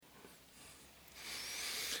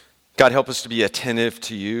God, help us to be attentive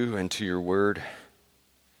to you and to your word.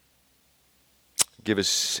 Give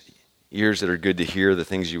us ears that are good to hear the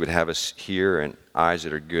things you would have us hear, and eyes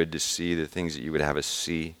that are good to see the things that you would have us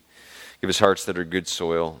see. Give us hearts that are good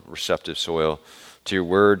soil, receptive soil, to your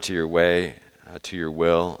word, to your way, to your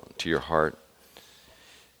will, to your heart.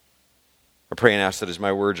 I pray and ask that as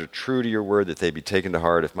my words are true to your word, that they be taken to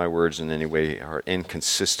heart. If my words in any way are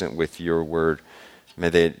inconsistent with your word, may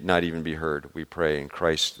they not even be heard. We pray in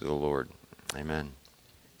Christ the Lord. Amen.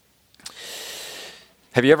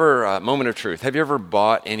 Have you ever, moment of truth, have you ever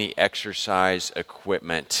bought any exercise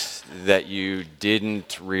equipment that you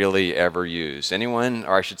didn't really ever use? Anyone,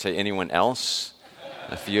 or I should say anyone else?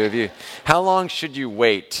 A few of you. How long should you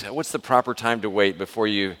wait? What's the proper time to wait before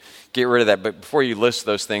you get rid of that, but before you list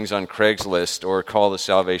those things on Craigslist or call the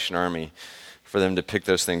Salvation Army for them to pick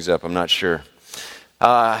those things up? I'm not sure.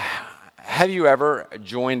 Have you ever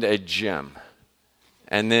joined a gym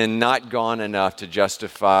and then not gone enough to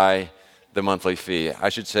justify the monthly fee? I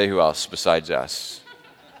should say, who else besides us?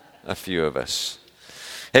 A few of us.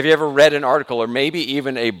 Have you ever read an article or maybe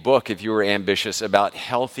even a book, if you were ambitious, about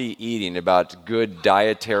healthy eating, about good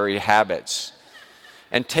dietary habits,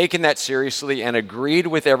 and taken that seriously and agreed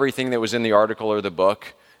with everything that was in the article or the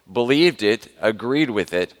book, believed it, agreed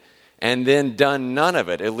with it, and then done none of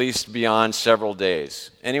it, at least beyond several days?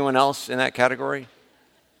 Anyone else in that category?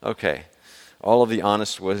 Okay. All of the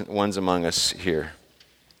honest ones among us here.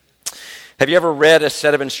 Have you ever read a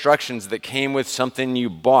set of instructions that came with something you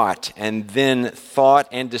bought and then thought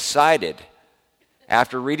and decided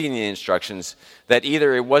after reading the instructions that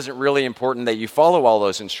either it wasn't really important that you follow all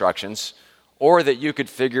those instructions or that you could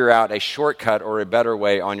figure out a shortcut or a better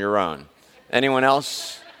way on your own? Anyone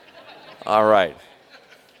else? All right.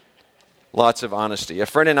 Lots of honesty. A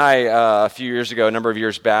friend and I, a few years ago, a number of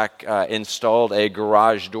years back, installed a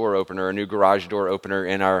garage door opener, a new garage door opener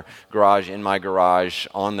in our garage, in my garage,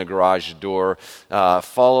 on the garage door.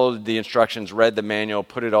 Followed the instructions, read the manual,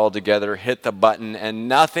 put it all together, hit the button, and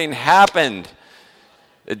nothing happened.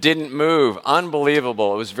 It didn't move.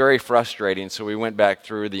 Unbelievable. It was very frustrating, so we went back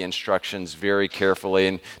through the instructions very carefully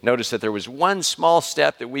and noticed that there was one small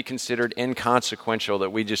step that we considered inconsequential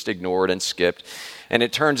that we just ignored and skipped. And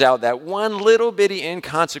it turns out that one little bitty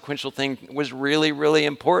inconsequential thing was really, really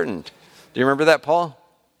important. Do you remember that, Paul?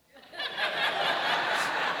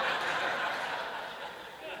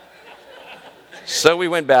 So we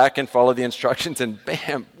went back and followed the instructions, and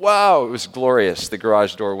bam, wow, it was glorious. The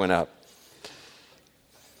garage door went up.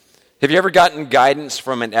 Have you ever gotten guidance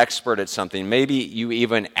from an expert at something? Maybe you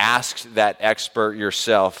even asked that expert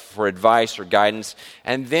yourself for advice or guidance,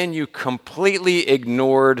 and then you completely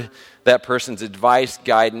ignored that person's advice,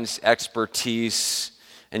 guidance, expertise,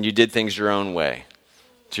 and you did things your own way,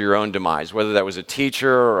 to your own demise, whether that was a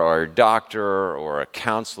teacher or a doctor or a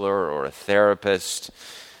counselor or a therapist.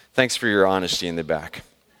 Thanks for your honesty in the back.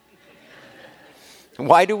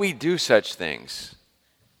 Why do we do such things?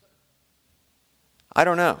 I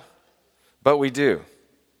don't know. But we do.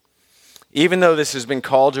 Even though this has been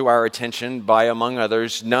called to our attention by, among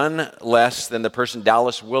others, none less than the person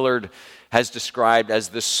Dallas Willard has described as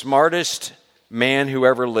the smartest man who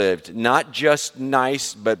ever lived. Not just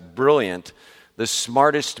nice, but brilliant. The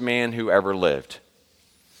smartest man who ever lived.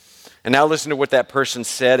 And now listen to what that person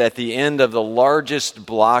said at the end of the largest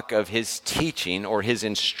block of his teaching or his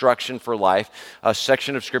instruction for life, a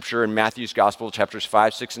section of Scripture in Matthew's Gospel, chapters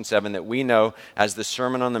 5, 6, and 7 that we know as the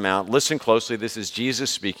Sermon on the Mount. Listen closely. This is Jesus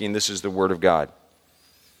speaking. This is the Word of God.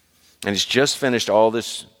 And he's just finished all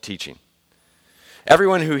this teaching.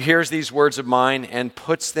 Everyone who hears these words of mine and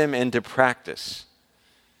puts them into practice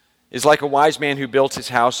is like a wise man who built his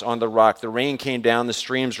house on the rock. The rain came down, the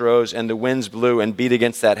streams rose, and the winds blew and beat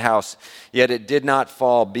against that house. Yet it did not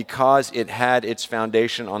fall because it had its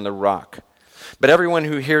foundation on the rock. But everyone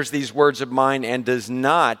who hears these words of mine and does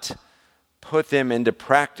not put them into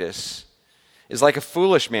practice is like a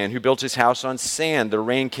foolish man who built his house on sand. The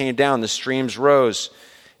rain came down, the streams rose,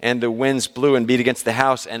 and the winds blew and beat against the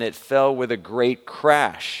house, and it fell with a great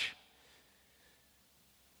crash.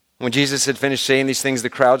 When Jesus had finished saying these things, the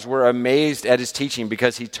crowds were amazed at his teaching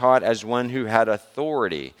because he taught as one who had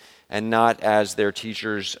authority and not as their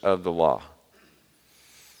teachers of the law.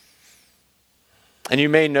 And you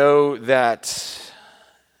may know that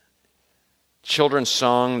children's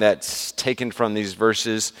song that's taken from these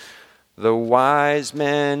verses. The wise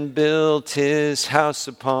man built his house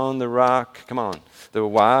upon the rock. Come on. The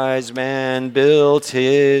wise man built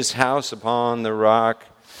his house upon the rock.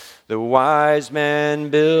 The wise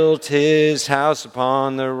man built his house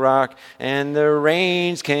upon the rock, and the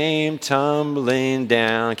rains came tumbling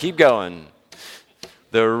down. Keep going.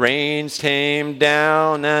 The rains came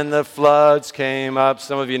down and the floods came up.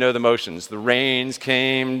 Some of you know the motions. The rains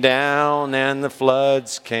came down and the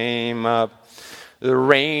floods came up. The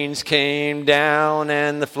rains came down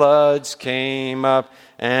and the floods came up,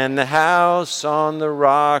 and the house on the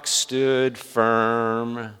rock stood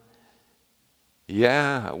firm.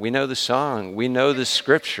 Yeah, we know the song. We know the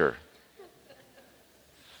scripture.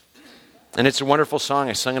 And it's a wonderful song.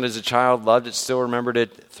 I sung it as a child, loved it, still remembered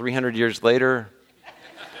it 300 years later.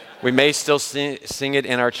 We may still sing it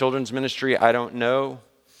in our children's ministry. I don't know.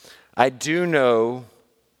 I do know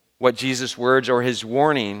what Jesus' words or his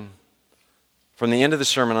warning from the end of the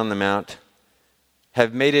Sermon on the Mount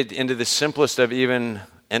have made it into the simplest of even,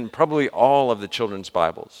 and probably all of the children's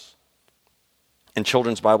Bibles and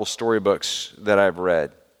children's Bible storybooks that I've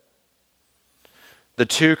read. The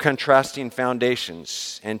two contrasting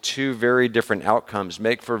foundations and two very different outcomes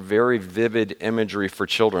make for very vivid imagery for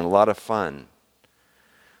children, a lot of fun.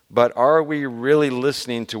 But are we really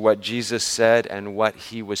listening to what Jesus said and what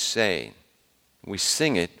he was saying? We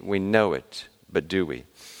sing it, we know it, but do we?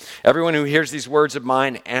 Everyone who hears these words of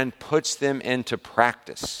mine and puts them into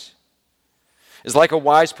practice is like a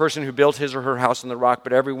wise person who built his or her house on the rock,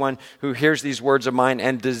 but everyone who hears these words of mine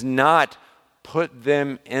and does not put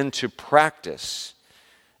them into practice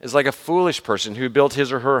is like a foolish person who built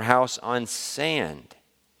his or her house on sand.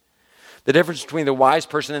 The difference between the wise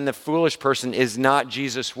person and the foolish person is not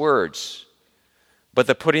Jesus' words, but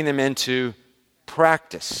the putting them into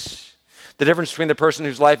practice. The difference between the person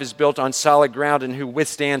whose life is built on solid ground and who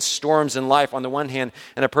withstands storms in life on the one hand,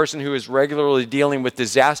 and a person who is regularly dealing with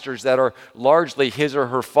disasters that are largely his or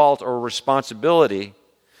her fault or responsibility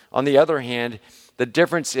on the other hand, the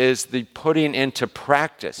difference is the putting into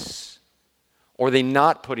practice or the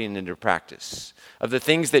not putting into practice of the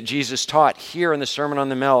things that Jesus taught here in the Sermon on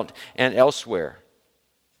the Mount and elsewhere.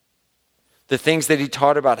 The things that he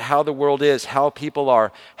taught about how the world is, how people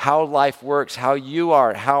are, how life works, how you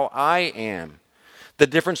are, how I am. The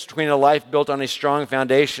difference between a life built on a strong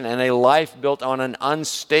foundation and a life built on an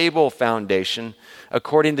unstable foundation,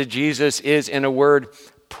 according to Jesus, is, in a word,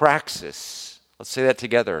 praxis. Let's say that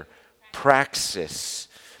together. Praxis.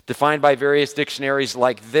 Defined by various dictionaries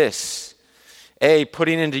like this. A,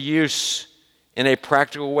 putting into use in a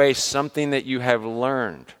practical way something that you have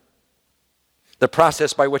learned. The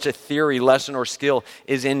process by which a theory, lesson, or skill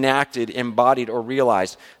is enacted, embodied, or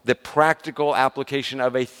realized. The practical application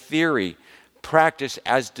of a theory, practice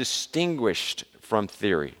as distinguished from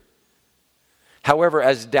theory. However,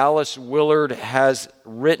 as Dallas Willard has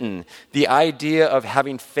written, the idea of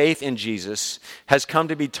having faith in Jesus has come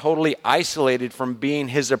to be totally isolated from being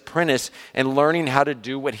his apprentice and learning how to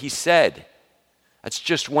do what he said. That's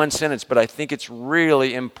just one sentence, but I think it's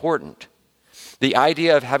really important. The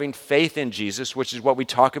idea of having faith in Jesus, which is what we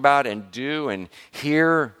talk about and do and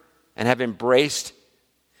hear and have embraced,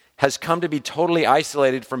 has come to be totally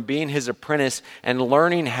isolated from being his apprentice and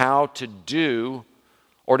learning how to do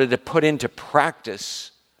or to put into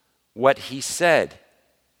practice what he said.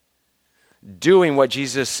 Doing what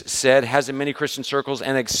Jesus said has in many Christian circles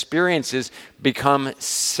and experiences become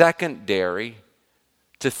secondary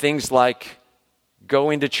to things like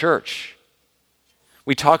going to church.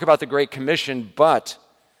 We talk about the Great Commission, but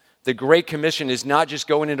the Great Commission is not just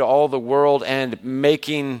going into all the world and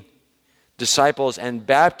making disciples and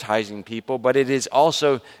baptizing people, but it is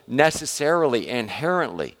also necessarily,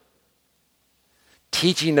 inherently,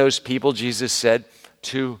 teaching those people, Jesus said,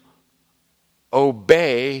 to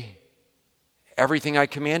obey everything I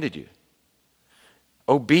commanded you.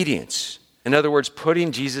 Obedience. In other words,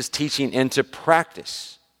 putting Jesus' teaching into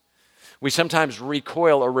practice. We sometimes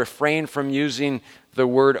recoil or refrain from using the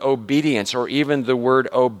word obedience or even the word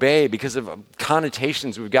obey because of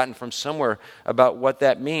connotations we've gotten from somewhere about what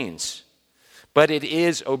that means. But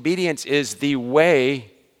obedience is the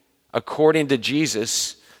way, according to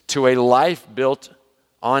Jesus, to a life built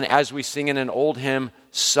on, as we sing in an old hymn,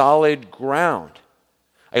 solid ground.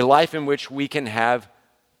 A life in which we can have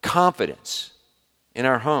confidence in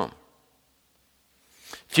our home.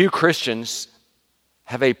 Few Christians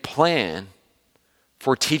have a plan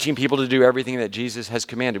for teaching people to do everything that Jesus has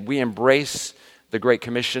commanded. We embrace the Great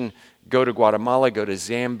Commission. Go to Guatemala, go to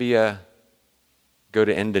Zambia, go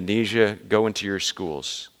to Indonesia, go into your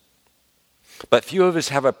schools. But few of us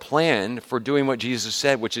have a plan for doing what Jesus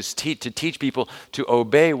said, which is to teach people to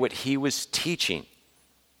obey what he was teaching,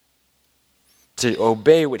 to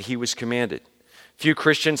obey what he was commanded. Few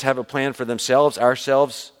Christians have a plan for themselves,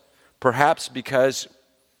 ourselves, perhaps because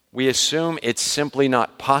we assume it's simply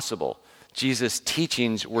not possible. Jesus'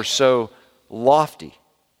 teachings were so lofty.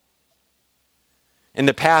 In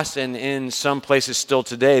the past and in some places still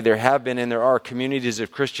today, there have been and there are communities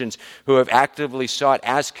of Christians who have actively sought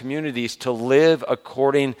as communities to live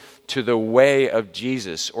according to the way of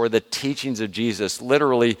Jesus or the teachings of Jesus,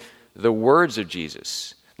 literally the words of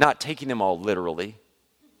Jesus. Not taking them all literally,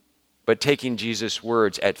 but taking Jesus'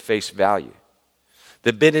 words at face value.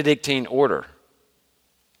 The Benedictine order,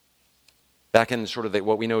 back in sort of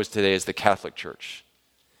what we know as today as the Catholic Church,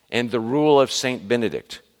 and the rule of Saint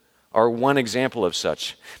Benedict are one example of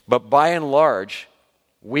such. But by and large,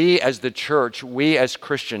 we as the church, we as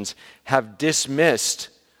Christians have dismissed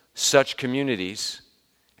such communities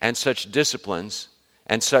and such disciplines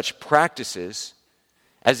and such practices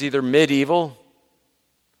as either medieval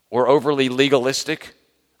or overly legalistic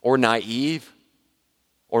or naive,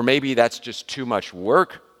 or maybe that's just too much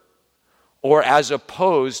work, or as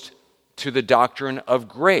opposed to the doctrine of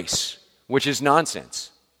grace, which is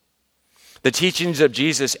nonsense. The teachings of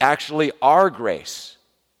Jesus actually are grace,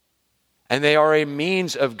 and they are a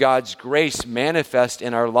means of God's grace manifest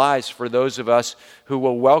in our lives for those of us who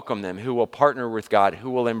will welcome them, who will partner with God, who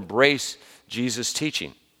will embrace Jesus'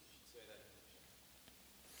 teaching.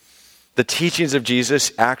 The teachings of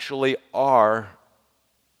Jesus actually are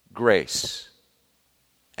grace,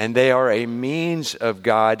 and they are a means of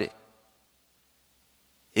God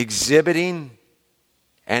exhibiting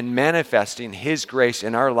and manifesting His grace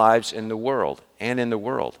in our lives in the world and in the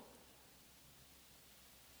world.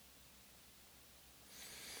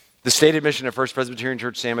 The stated mission of First Presbyterian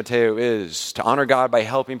Church San Mateo is to honor God by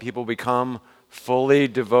helping people become fully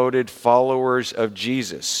devoted followers of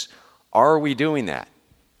Jesus. Are we doing that?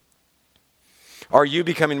 Are you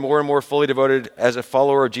becoming more and more fully devoted as a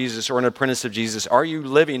follower of Jesus or an apprentice of Jesus? Are you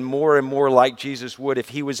living more and more like Jesus would if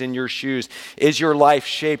He was in your shoes? Is your life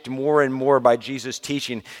shaped more and more by Jesus'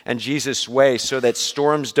 teaching and Jesus' way so that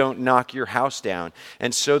storms don't knock your house down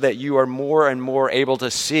and so that you are more and more able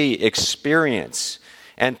to see, experience,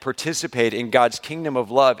 and participate in God's kingdom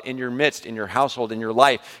of love in your midst, in your household, in your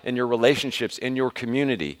life, in your relationships, in your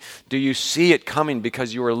community? Do you see it coming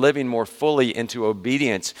because you are living more fully into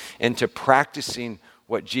obedience, into practicing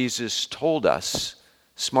what Jesus told us,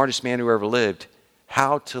 smartest man who ever lived,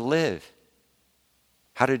 how to live,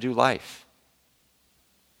 how to do life?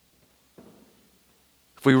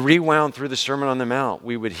 If we rewound through the Sermon on the Mount,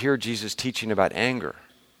 we would hear Jesus teaching about anger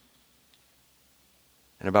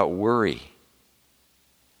and about worry,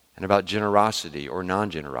 and about generosity or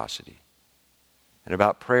non-generosity, and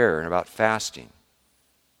about prayer and about fasting,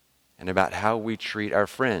 and about how we treat our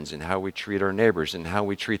friends and how we treat our neighbors and how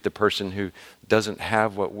we treat the person who doesn't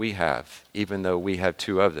have what we have, even though we have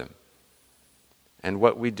two of them, and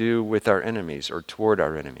what we do with our enemies or toward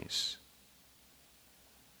our enemies.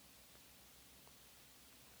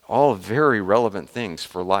 All very relevant things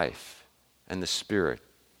for life and the spirit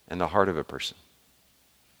and the heart of a person.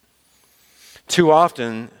 Too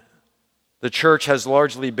often, the church has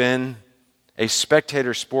largely been a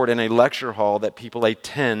spectator sport in a lecture hall that people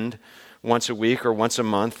attend once a week or once a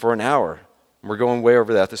month for an hour. We're going way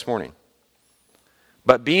over that this morning.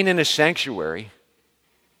 But being in a sanctuary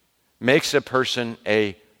makes a person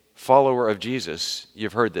a follower of Jesus,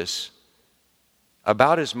 you've heard this,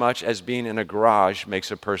 about as much as being in a garage makes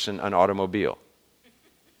a person an automobile.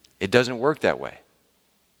 It doesn't work that way.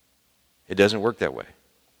 It doesn't work that way.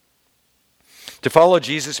 To follow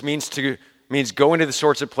Jesus means going to the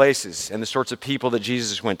sorts of places and the sorts of people that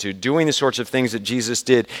Jesus went to, doing the sorts of things that Jesus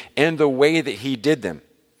did and the way that He did them,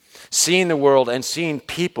 seeing the world and seeing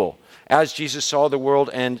people as Jesus saw the world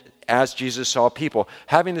and as Jesus saw people,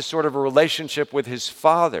 having the sort of a relationship with His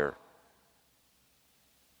Father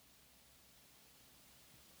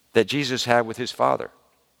that Jesus had with His Father,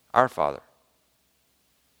 our Father,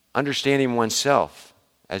 understanding oneself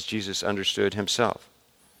as Jesus understood Himself.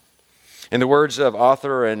 In the words of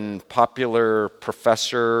author and popular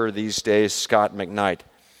professor these days, Scott McKnight,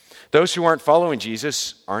 those who aren't following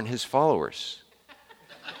Jesus aren't His followers.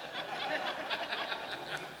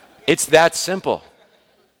 It's that simple.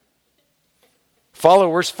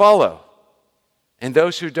 Followers follow, and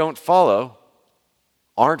those who don't follow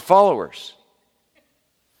aren't followers.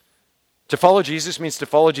 To follow Jesus means to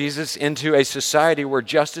follow Jesus into a society where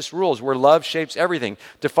justice rules, where love shapes everything.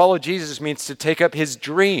 To follow Jesus means to take up His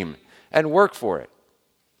dream and work for it.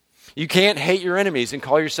 You can't hate your enemies and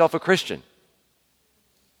call yourself a Christian.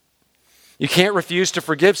 You can't refuse to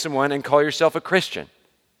forgive someone and call yourself a Christian.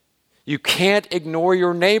 You can't ignore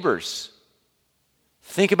your neighbors.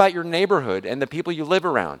 Think about your neighborhood and the people you live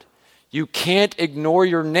around. You can't ignore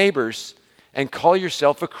your neighbors and call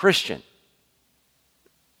yourself a Christian.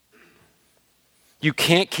 You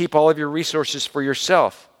can't keep all of your resources for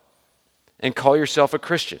yourself and call yourself a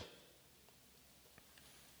Christian.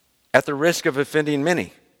 at the risk of offending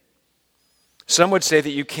many. Some would say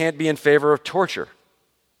that you can't be in favor of torture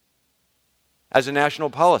as a national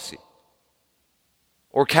policy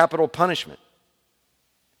or capital punishment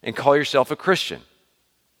and call yourself a Christian.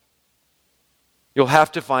 You'll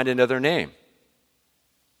have to find another name.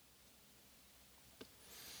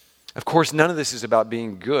 Of course, none of this is about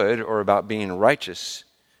being good or about being righteous.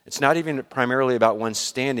 It's not even primarily about one's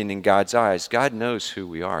standing in God's eyes. God knows who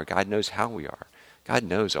we are. God knows how we are. God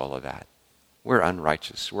knows all of that. We're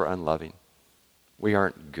unrighteous. We're unloving. We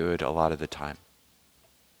aren't good a lot of the time.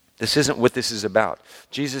 This isn't what this is about.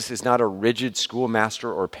 Jesus is not a rigid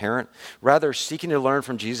schoolmaster or parent. Rather, seeking to learn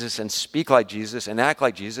from Jesus and speak like Jesus and act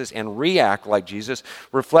like Jesus and react like Jesus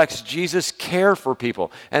reflects Jesus' care for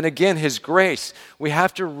people. And again, his grace. We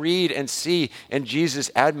have to read and see in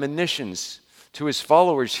Jesus' admonitions to his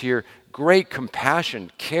followers here great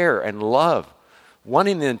compassion, care, and love,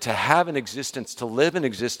 wanting them to have an existence, to live an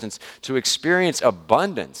existence, to experience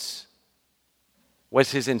abundance.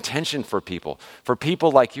 Was his intention for people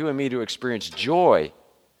like you and me to experience joy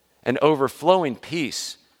and overflowing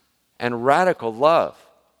peace and radical love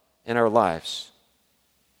in our lives.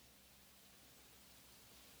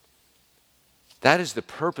 That is the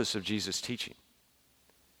purpose of Jesus' teaching.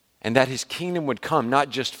 And that his kingdom would come not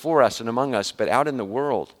just for us and among us, but out in the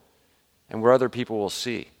world and where other people will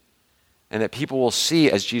see. And that people will see,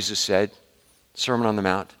 as Jesus said, Sermon on the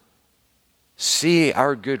Mount, see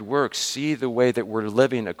our good works, see the way that we're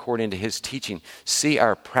living according to his teaching, see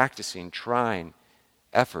our practicing, trying,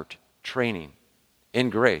 effort, training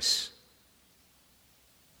in grace,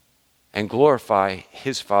 and glorify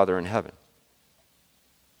his Father in heaven.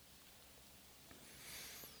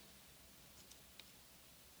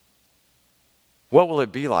 What will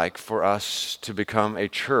it be like for us to become a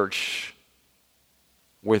church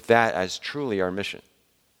with that as truly our mission?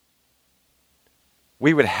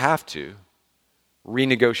 We would have to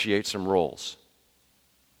renegotiate some roles.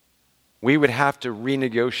 We would have to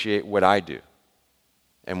renegotiate what I do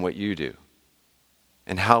and what you do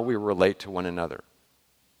and how we relate to one another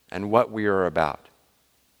and what we are about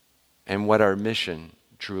and what our mission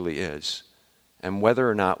truly is and whether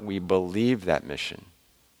or not we believe that mission,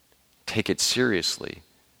 take it seriously,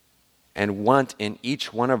 and want in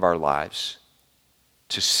each one of our lives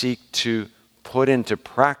to seek to put into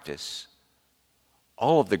practice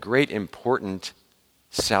all of the great important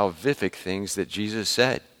salvific things that Jesus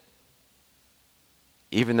said,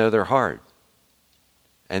 even though they're hard.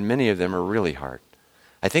 And many of them are really hard.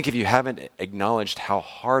 I think if you haven't acknowledged how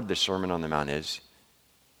hard the Sermon on the Mount is,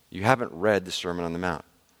 you haven't read the Sermon on the Mount.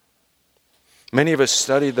 Many of us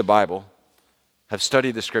studied the Bible, have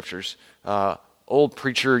studied the Scriptures. Old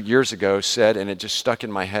preacher years ago said, and it just stuck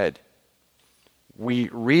in my head, we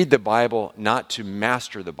read the Bible not to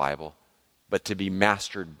master the Bible, but to be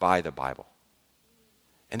mastered by the Bible.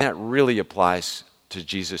 And that really applies to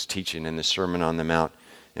Jesus' teaching in the Sermon on the Mount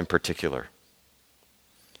in particular.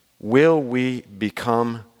 Will we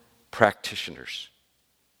become practitioners?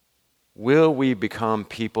 Will we become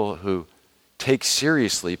people who take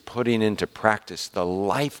seriously putting into practice the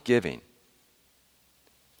life-giving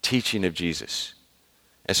teaching of Jesus,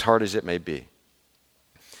 as hard as it may be?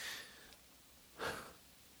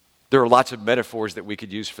 There are lots of metaphors that we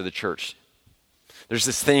could use for the church. There's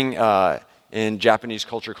this thing in Japanese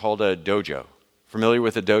culture called a dojo. Familiar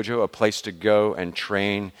with a dojo? A place to go and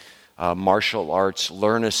train martial arts,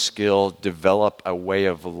 learn a skill, develop a way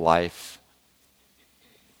of life.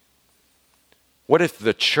 What if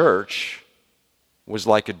the church was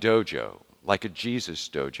like a dojo, like a Jesus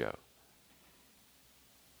dojo?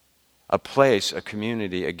 A place, a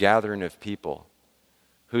community, a gathering of people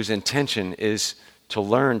whose intention is to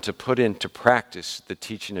learn to put into practice the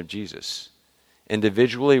teaching of Jesus,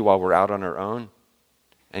 individually while we're out on our own,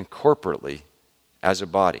 and corporately as a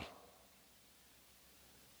body.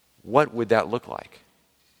 What would that look like?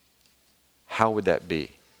 How would that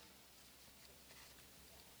be?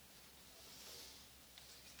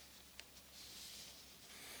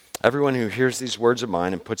 Everyone who hears these words of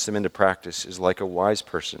mine and puts them into practice is like a wise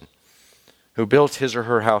person who built his or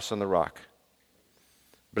her house on the rock.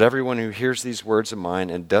 But everyone who hears these words of mine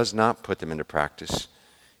and does not put them into practice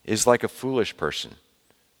is like a foolish person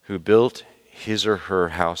who built his or her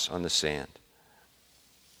house on the sand.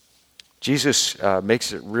 Jesus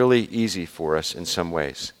makes it really easy for us in some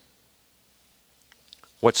ways.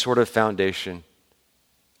 What sort of foundation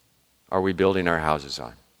are we building our houses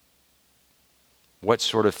on? What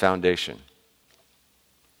sort of foundation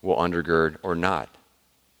will undergird or not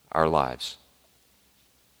our lives?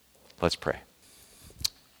 Let's pray.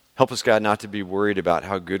 Help us, God, not to be worried about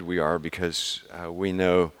how good we are, because we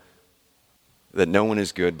know that no one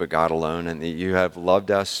is good but God alone, and that you have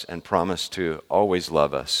loved us and promised to always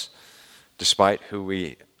love us, despite who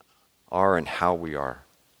we are and how we are.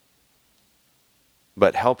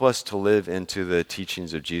 But help us to live into the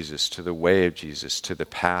teachings of Jesus, to the way of Jesus, to the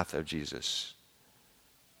path of Jesus.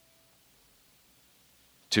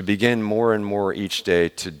 To begin more and more each day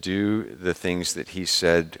to do the things that he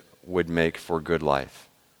said would make for good life.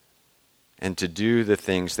 And to do the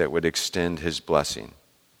things that would extend his blessing.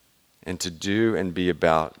 And to do and be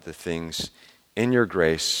about the things in your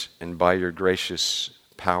grace and by your gracious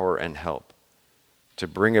power and help. To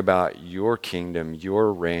bring about your kingdom,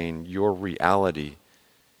 your reign, your reality,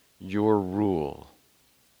 your rule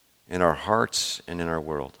in our hearts and in our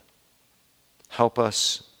world. Help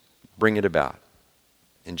us bring it about.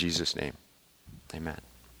 In Jesus' name, amen.